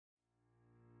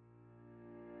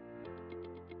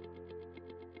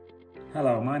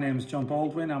Hello, my name is John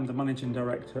Baldwin. I'm the Managing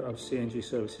Director of CNG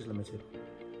Services Limited.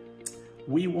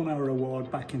 We won our award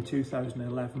back in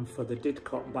 2011 for the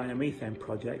Didcot biomethane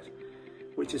project,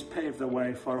 which has paved the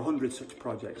way for 100 such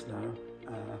projects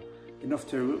now, enough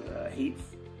to heat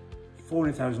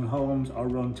 40,000 homes or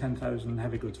run 10,000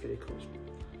 heavy goods vehicles.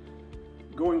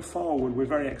 Going forward, we're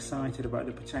very excited about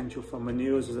the potential for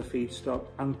manures as a feedstock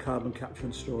and carbon capture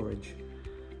and storage.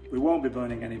 We won't be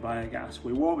burning any biogas,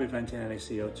 we won't be venting any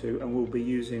CO2, and we'll be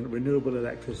using renewable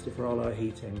electricity for all our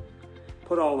heating.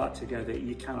 Put all that together,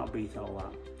 you cannot beat all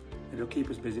that. It'll keep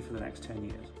us busy for the next 10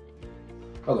 years.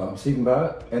 Hello, I'm Stephen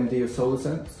Barrett, MD of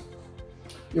SolarSense.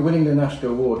 You're winning the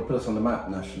national award put us on the map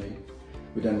nationally.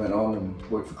 We then went on and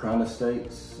worked for Crown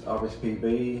Estates,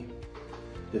 RSPB,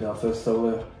 did our first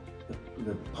solar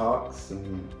the parks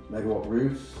and megawatt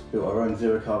roofs, built our own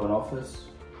zero carbon office.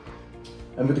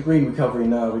 And with the green recovery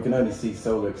now, we can only see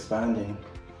solar expanding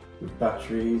with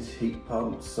batteries, heat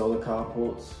pumps, solar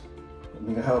carports, and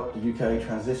we can help the UK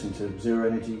transition to zero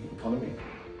energy economy.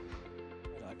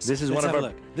 This is one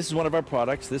of our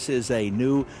products. This is a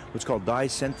new, what's called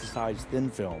dye-synthesized thin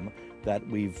film that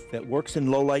works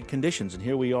in low light conditions. And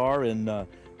here we are in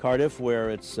Cardiff, where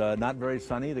it's not very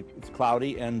sunny, it's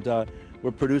cloudy, and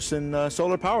we're producing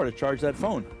solar power to charge that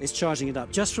phone. It's charging it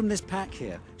up just from this pack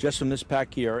here. Just from this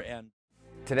pack here. And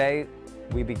today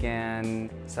we began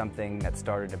something that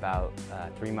started about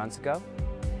 3 months ago.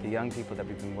 The young people that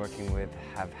we've been working with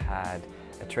have had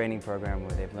a training program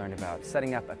where they've learned about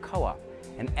setting up a co-op,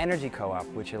 an energy co-op,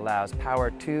 which allows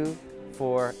power to,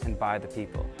 for, and by the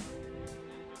people.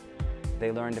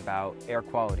 They learned about air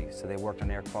quality, so they worked on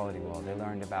air quality wall. They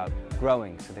learned about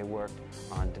growing, so they worked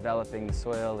on developing the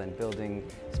soil and building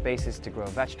spaces to grow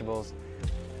vegetables.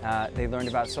 They learned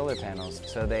about solar panels,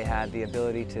 so they had the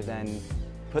ability to then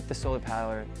put the solar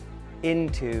power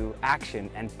into action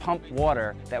and pump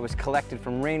water that was collected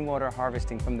from rainwater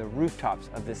harvesting from the rooftops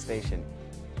of this station.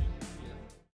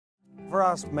 For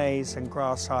us, maize and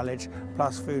grass silage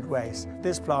plus food waste.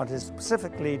 This plant is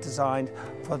specifically designed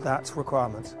for that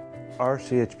requirement. Our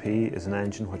CHP is an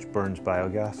engine which burns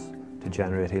biogas to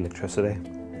generate electricity.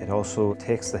 It also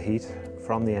takes the heat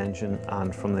from the engine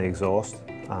and from the exhaust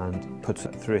and puts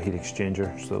it through a heat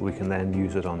exchanger so that we can then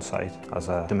use it on site as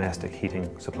a domestic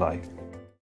heating supply.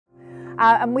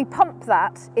 And we pump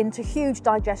that into huge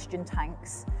digestion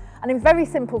tanks. And in very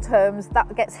simple terms,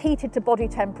 that gets heated to body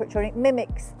temperature and it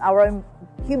mimics our own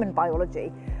human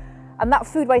biology. And that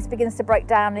food waste begins to break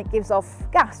down and it gives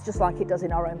off gas just like it does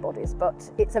in our own bodies.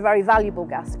 But it's a very valuable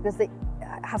gas because it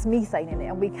has methane in it.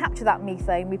 And we capture that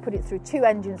methane, we put it through 2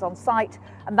 engines on site,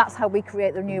 and that's how we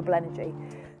create the renewable energy.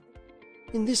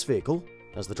 In this vehicle,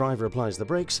 as the driver applies the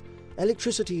brakes,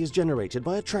 electricity is generated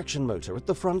by a traction motor at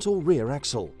the front or rear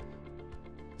axle.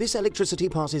 This electricity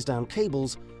passes down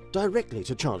cables directly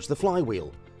to charge the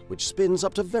flywheel, which spins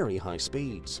up to very high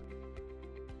speeds.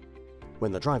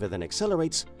 When the driver then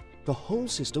accelerates, the whole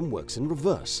system works in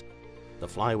reverse. The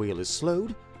flywheel is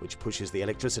slowed, which pushes the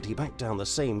electricity back down the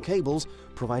same cables,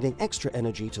 providing extra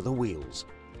energy to the wheels.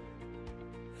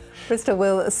 Bristol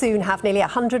will soon have nearly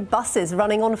 100 buses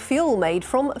running on fuel made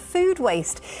from food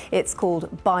waste. It's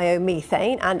called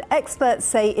biomethane, and experts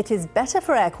say it is better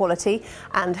for air quality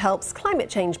and helps climate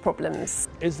change problems.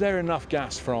 Is there enough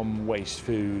gas from waste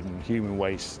food and human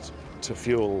waste to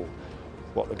fuel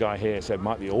what the guy here said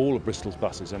might be all of Bristol's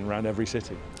buses and around every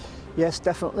city? Yes,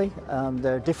 definitely.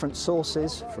 There are different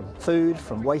sources from food,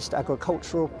 from waste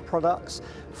agricultural products,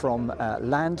 from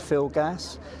landfill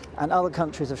gas, and other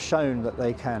countries have shown that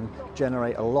they can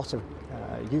generate a lot of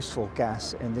useful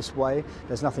gas in this way.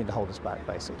 There's nothing to hold us back,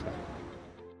 basically.